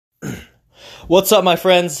What's up, my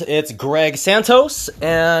friends? It's Greg Santos,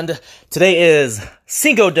 and today is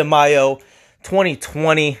Cinco de Mayo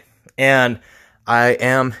 2020, and I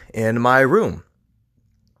am in my room.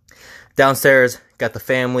 Downstairs, got the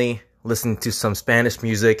family listening to some Spanish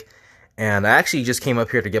music, and I actually just came up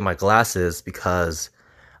here to get my glasses because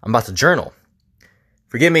I'm about to journal.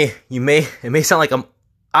 Forgive me, it may sound like I'm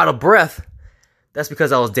out of breath. That's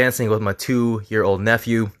because I was dancing with my 2-year-old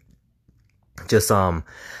nephew, just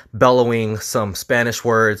bellowing some Spanish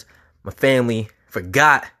words. My family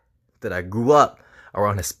forgot that I grew up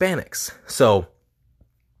around Hispanics. So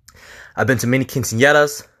I've been to many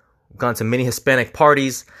quinceañeras, gone to many Hispanic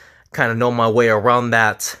parties, kind of know my way around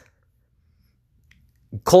that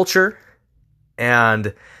culture,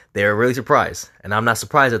 and they're really surprised. And I'm not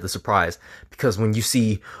surprised at the surprise, because when you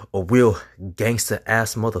see a real gangster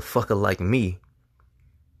ass motherfucker like me,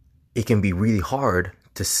 it can be really hard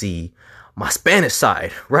to see my Spanish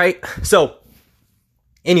side, right? So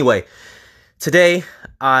anyway, today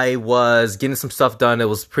I was getting some stuff done. It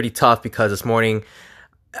was pretty tough because this morning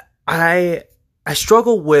I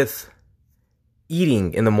struggle with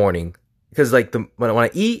eating in the morning, because like when I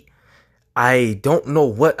eat, I don't know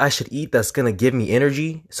what I should eat that's gonna give me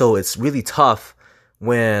energy. So it's really tough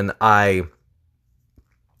when I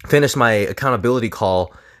finish my accountability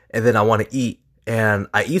call and then I want to eat, and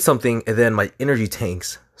I eat something and then my energy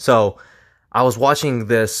tanks. So I was watching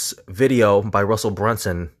this video by Russell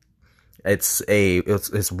Brunson. It's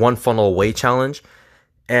one funnel away challenge,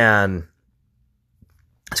 and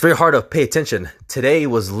it's very hard to pay attention. Today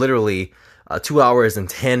was literally 2 hours and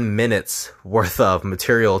 10 minutes worth of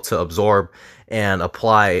material to absorb and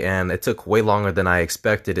apply, and it took way longer than I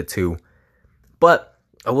expected it to. But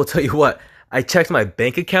I will tell you what, I checked my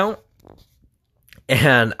bank account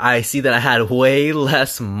and I see that I had way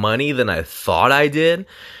less money than I thought I did.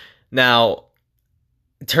 Now,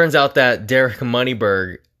 it turns out that Derek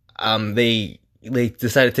Moneyberg, they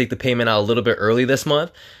decided to take the payment out a little bit early this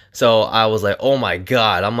month. So I was like, oh my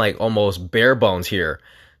God, I'm like almost bare bones here.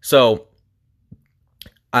 So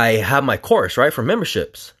I have my course, right, for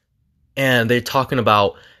memberships. And they're talking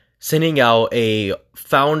about sending out a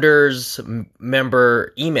founders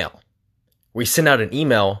member email. We send out an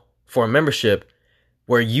email for a membership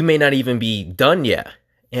where you may not even be done yet.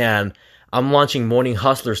 And I'm launching Morning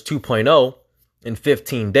Hustlers 2.0 in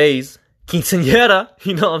 15 days. Quinceañera,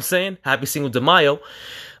 you know what I'm saying? Happy Cinco de Mayo.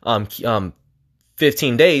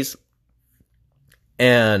 15 days.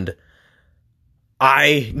 And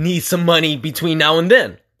I need some money between now and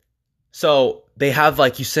then. So they have,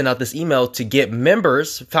 like, you send out this email to get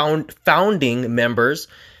members, founding members,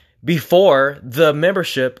 before the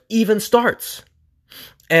membership even starts.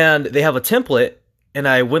 And they have a template. And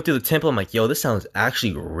I went through the template. I'm like, yo, this sounds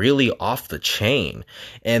actually really off the chain.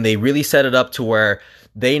 And they really set it up to where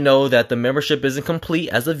they know that the membership isn't complete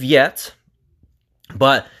as of yet,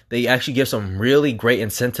 but they actually give some really great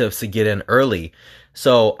incentives to get in early.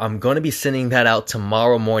 So I'm going to be sending that out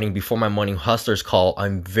tomorrow morning before my Morning Hustlers call.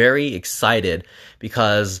 I'm very excited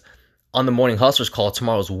because on the Morning Hustlers call,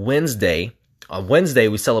 tomorrow's Wednesday. On Wednesday,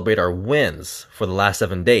 we celebrate our wins for the last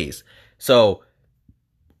 7 days. So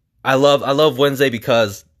I love Wednesday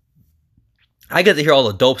because I get to hear all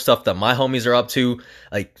the dope stuff that my homies are up to.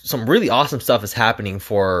 Like, some really awesome stuff is happening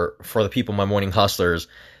for the people, my Morning Hustlers,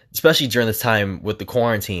 especially during this time with the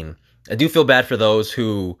quarantine. I do feel bad for those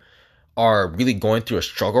who are really going through a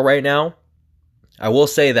struggle right now. I will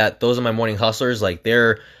say that those are my Morning Hustlers. Like,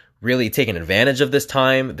 they're really taking advantage of this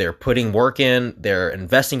time. They're putting work in. They're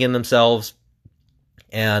investing in themselves.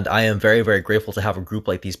 And I am very, very grateful to have a group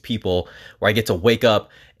like these people where I get to wake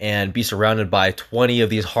up and be surrounded by 20 of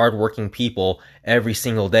these hardworking people every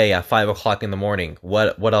single day at 5 o'clock in the morning.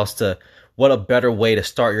 What a better way to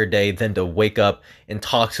start your day than to wake up and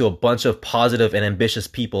talk to a bunch of positive and ambitious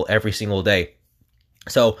people every single day.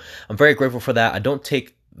 So I'm very grateful for that. I don't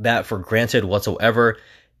take that for granted whatsoever.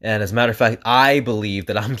 And as a matter of fact, I believe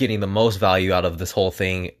that I'm getting the most value out of this whole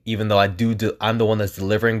thing, even though I'm the one that's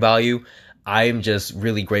delivering value. I'm just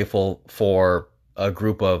really grateful for a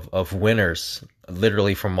group of winners,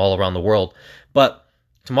 literally from all around the world. But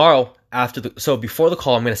tomorrow, before the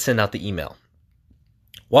call, I'm going to send out the email.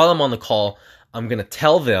 While I'm on the call, I'm going to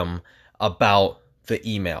tell them about the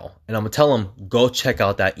email, and I'm going to tell them, go check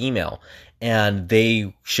out that email. And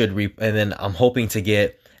they should, and then I'm hoping to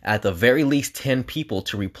get at the very least 10 people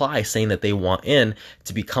to reply saying that they want in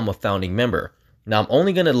to become a founding member. Now, I'm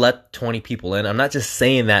only going to let 20 people in. I'm not just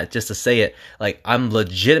saying that just to say it. Like, I'm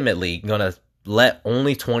legitimately going to let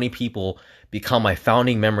only 20 people become my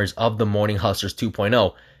founding members of the Morning Hustlers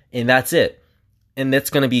 2.0. And that's it. and it's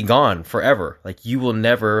going to be gone forever. Like, you will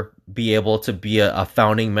never be able to be a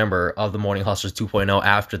founding member of the Morning Hustlers 2.0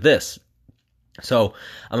 after this. So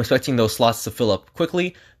I'm expecting those slots to fill up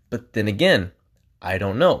quickly, but then again, I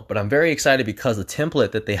don't know. But I'm very excited because the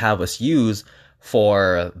template that they have us use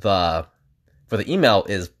for the email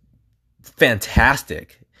is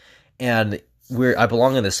fantastic. And I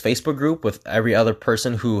belong in this Facebook group with every other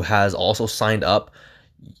person who has also signed up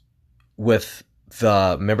with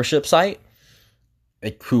the membership site,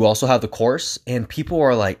 who also have the course, and people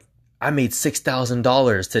are like, I made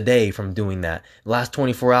 $6,000 today from doing that. Last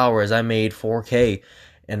 24 hours, I made $4K.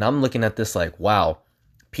 And I'm looking at this like, wow,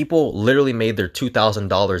 people literally made their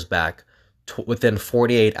 $2,000 back within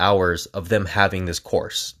 48 hours of them having this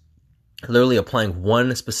course. Literally applying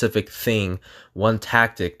one specific thing, one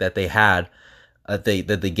tactic that they had, that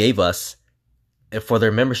they gave us for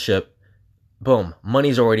their membership. Boom,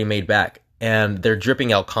 money's already made back. And they're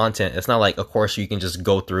dripping out content. It's not like a course you can just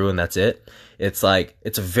go through and that's it. It's like,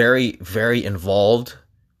 it's a very, very involved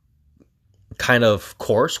kind of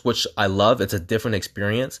course, which I love. It's a different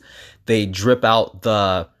experience. They drip out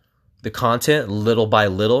the content little by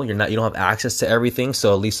little. You don't have access to everything,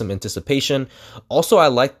 so at least some anticipation. Also, I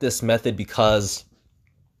like this method because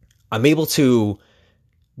I'm able to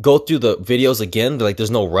go through the videos again. Like, there's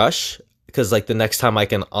no rush, because like the next time I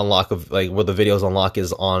can unlock where the videos unlock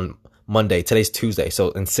is on Monday. Today's Tuesday, so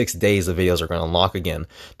in 6 days the videos are going to unlock again,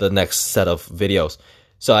 the next set of videos.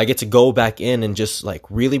 So I get to go back in and just like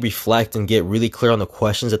really reflect and get really clear on the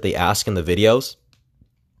questions that they ask in the videos.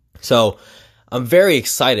 So I'm very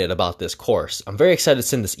excited about this course. I'm very excited to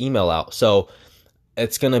send this email out. So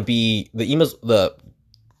it's going to be, the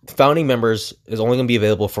founding members is only going to be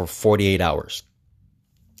available for 48 hours.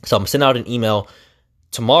 So I'm sending out an email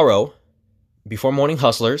tomorrow before Morning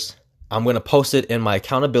Hustlers. I'm going to post it in my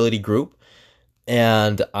accountability group,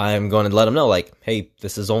 and I'm going to let them know, like, hey,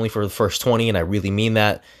 this is only for the first 20, and I really mean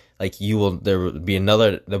that. Like, there'll be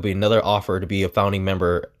another offer to be a founding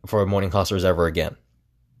member for Morning Hustlers ever again.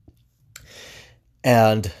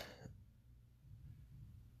 And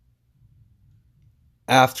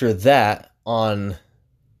after that, on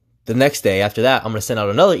the next day after that, I'm going to send out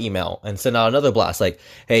another email and send out another blast. Like,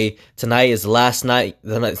 hey, tonight is the last night.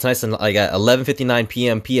 Tonight's like at 11:59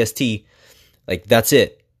 p.m. PST. Like, that's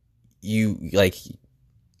it.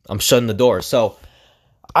 I'm shutting the door. So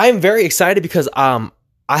I'm very excited because I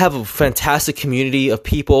have a fantastic community of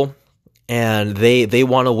people, and they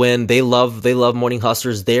want to win. They love Morning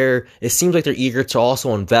Hustlers. It seems like they're eager to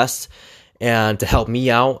also invest and to help me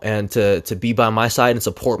out and to be by my side and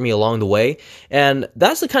support me along the way. And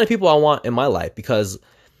that's the kind of people I want in my life, because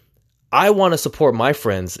I want to support my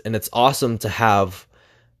friends, and it's awesome to have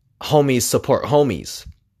homies support homies,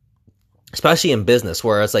 especially in business,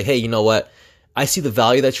 where it's like, hey, you know what? I see the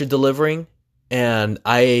value that you're delivering, and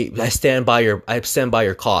I stand by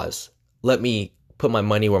your cause. Let me put my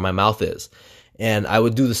money where my mouth is. And I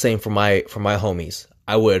would do the same for my homies.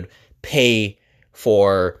 I would pay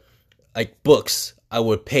for like books. I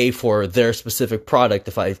would pay for their specific product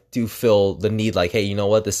if I do feel the need, like, hey, you know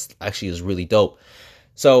what? This actually is really dope.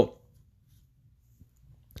 So,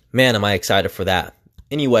 man, am I excited for that.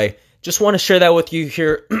 Anyway, just want to share that with you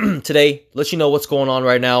here today. Let you know what's going on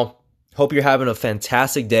right now. Hope you're having a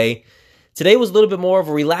fantastic day. Today was a little bit more of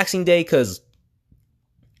a relaxing day because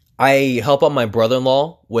I help out my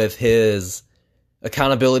brother-in-law with his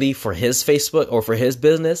accountability for his Facebook or for his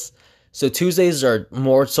business. So Tuesdays are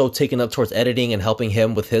more so taken up towards editing and helping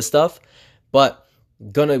him with his stuff. But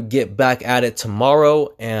gonna get back at it tomorrow,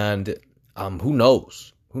 and who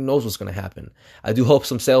knows? Who knows what's gonna happen? I do hope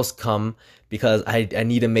some sales come, because I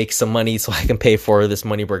need to make some money so I can pay for this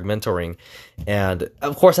Moneyberg mentoring. And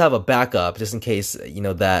of course I have a backup just in case,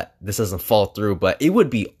 that this doesn't fall through. But it would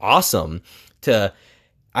be awesome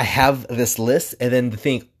I have this list, and then to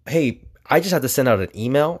think, hey, I just have to send out an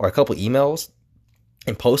email or a couple emails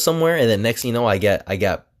and post somewhere, and then next thing you know, I get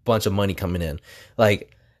a bunch of money coming in.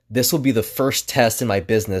 Like, this will be the first test in my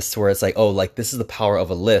business where it's like, oh, like, this is the power of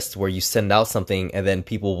a list, where you send out something and then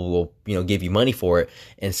people will, give you money for it.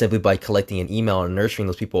 And simply by collecting an email and nurturing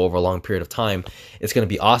those people over a long period of time, it's going to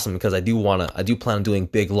be awesome, because I do plan on doing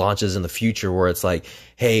big launches in the future where it's like,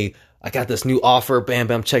 hey, I got this new offer, bam,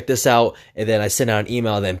 bam, check this out. And then I send out an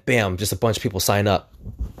email, and then bam, just a bunch of people sign up.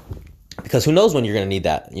 Because who knows when you're going to need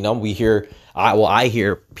that? I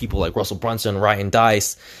hear people like Russell Brunson, Ryan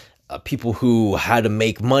Dice, people who had to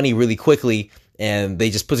make money really quickly, and they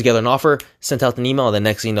just put together an offer, sent out an email, and the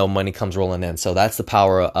next thing you know, money comes rolling in. So that's the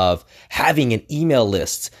power of having an email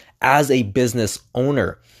list as a business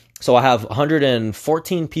owner. So I have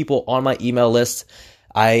 114 people on my email list.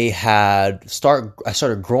 I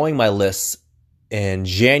started growing my list in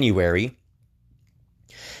January.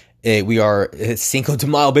 It's Cinco de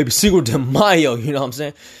Mayo, baby. Cinco de Mayo, you know what I'm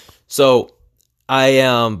saying? So I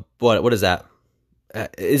am, what is that?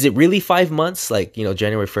 Is it really 5 months? Like,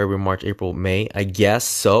 January, February, March, April, May? I guess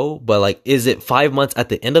so. But like, is it 5 months at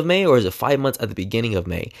the end of May, or is it 5 months at the beginning of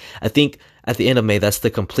May? I think at the end of May, that's the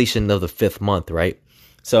completion of the 5th month, right?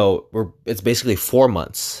 So it's basically 4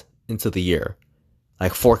 months into the year,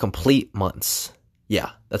 like 4 complete months.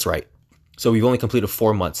 Yeah, that's right. So we've only completed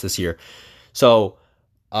 4 months this year. So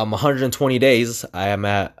 120 days, I'm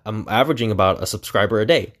averaging about a subscriber a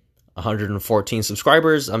day. 114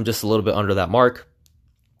 subscribers. I'm just a little bit under that mark.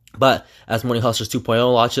 But as Morning Hustlers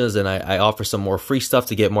 2.0 launches and I offer some more free stuff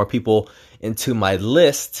to get more people into my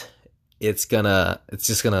list, it's just gonna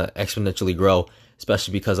exponentially grow,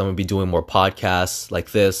 especially because I'm gonna be doing more podcasts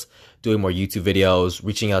like this, doing more YouTube videos,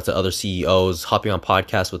 reaching out to other CEOs, hopping on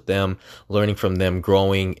podcasts with them, learning from them,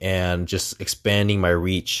 growing, and just expanding my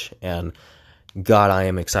reach. And God, I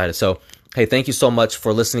am excited. So, hey, thank you so much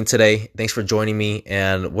for listening today. Thanks for joining me.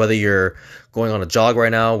 And whether you're going on a jog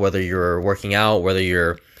right now, whether you're working out, whether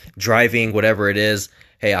you're driving, whatever it is,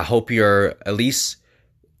 hey, I hope you're at least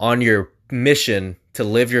on your mission to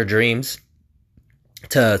live your dreams,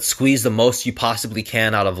 to squeeze the most you possibly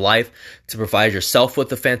can out of life, to provide yourself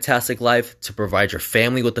with a fantastic life, to provide your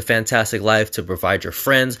family with a fantastic life, to provide your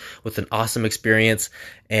friends with an awesome experience,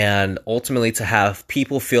 and ultimately to have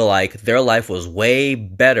people feel like their life was way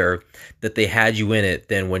better that they had you in it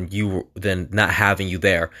than not having you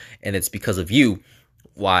there. And it's because of you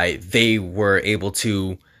why they were able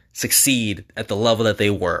to succeed at the level that they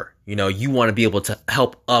were. You want to be able to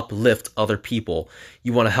help uplift other people.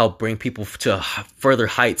 You want to help bring people to further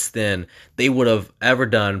heights than they would have ever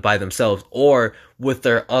done by themselves or with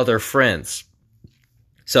their other friends.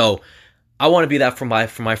 So I want to be that for my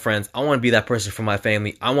friends. I want to be that person for my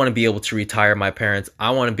family. I want to be able to retire my parents.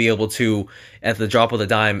 I want to be able to, at the drop of the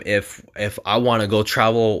dime, if I want to go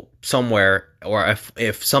travel somewhere, or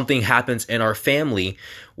if something happens in our family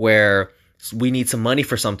where we need some money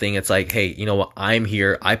for something, it's like, hey, you know what? I'm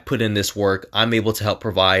here. I put in this work. I'm able to help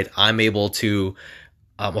provide. I'm able to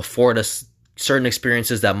afford us certain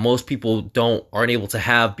experiences that most people aren't able to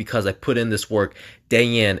have because I put in this work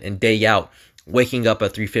day in and day out, waking up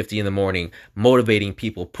at 3:50 in the morning, motivating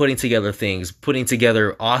people, putting together things, putting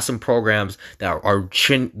together awesome programs that are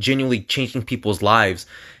genuinely changing people's lives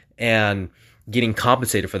and getting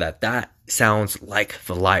compensated for that. That sounds like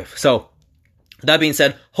the life. So, that being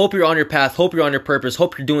said, hope you're on your path, hope you're on your purpose,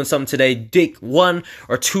 hope you're doing something today. Take 1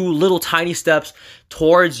 or 2 little tiny steps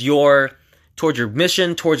towards your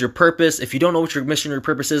mission, towards your purpose. If you don't know what your mission or your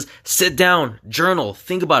purpose is, sit down, journal,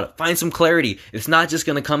 think about it, find some clarity. It's not just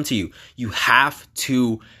going to come to you. You have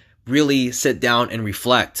to really sit down and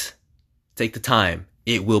reflect. Take the time.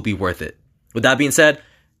 It will be worth it. With that being said,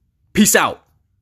 peace out.